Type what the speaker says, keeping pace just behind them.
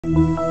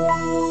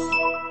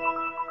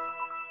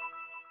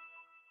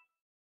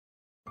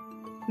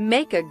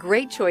Make a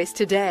great choice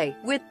today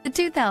with the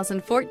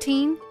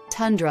 2014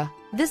 Tundra.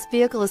 This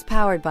vehicle is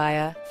powered by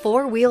a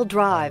 4-wheel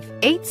drive,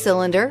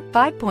 8-cylinder,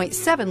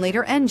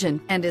 5.7-liter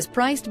engine and is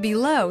priced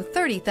below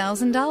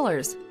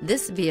 $30,000.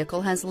 This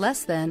vehicle has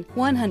less than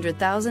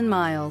 100,000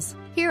 miles.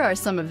 Here are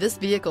some of this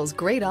vehicle's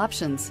great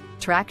options: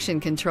 traction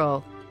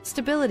control,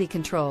 stability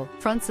control,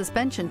 front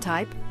suspension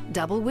type,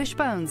 double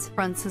wishbones,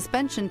 front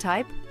suspension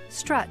type,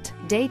 strut,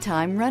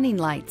 daytime running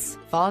lights,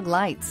 fog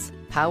lights,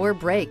 power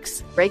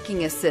brakes,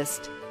 braking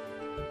assist.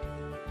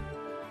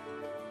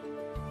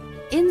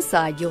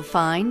 Inside you'll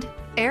find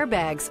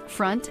airbags,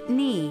 front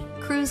knee,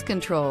 cruise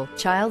control,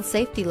 child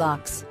safety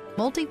locks,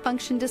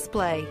 multifunction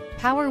display,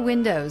 power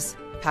windows,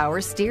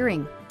 power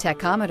steering,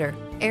 tachometer,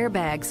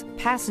 airbags,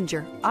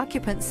 passenger,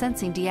 occupant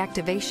sensing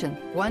deactivation,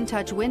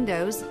 one-touch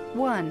windows,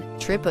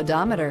 trip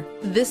odometer.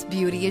 This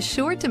beauty is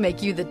sure to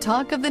make you the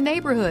talk of the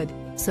neighborhood.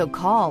 So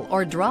call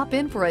or drop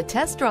in for a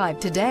test drive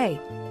today.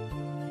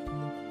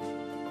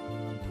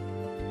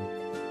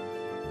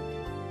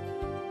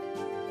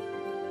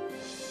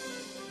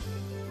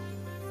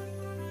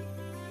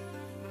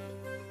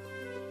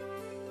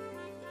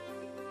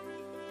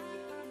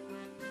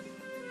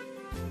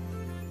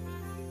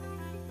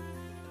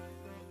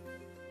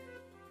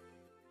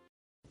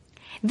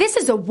 This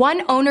is a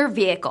one-owner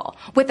vehicle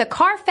with a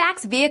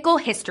Carfax Vehicle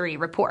History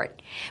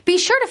Report. Be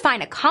sure to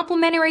find a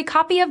complimentary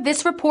copy of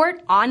this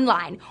report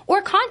online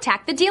or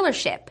contact the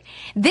dealership.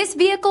 This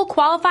vehicle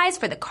qualifies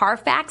for the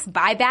Carfax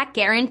Buyback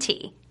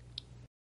Guarantee.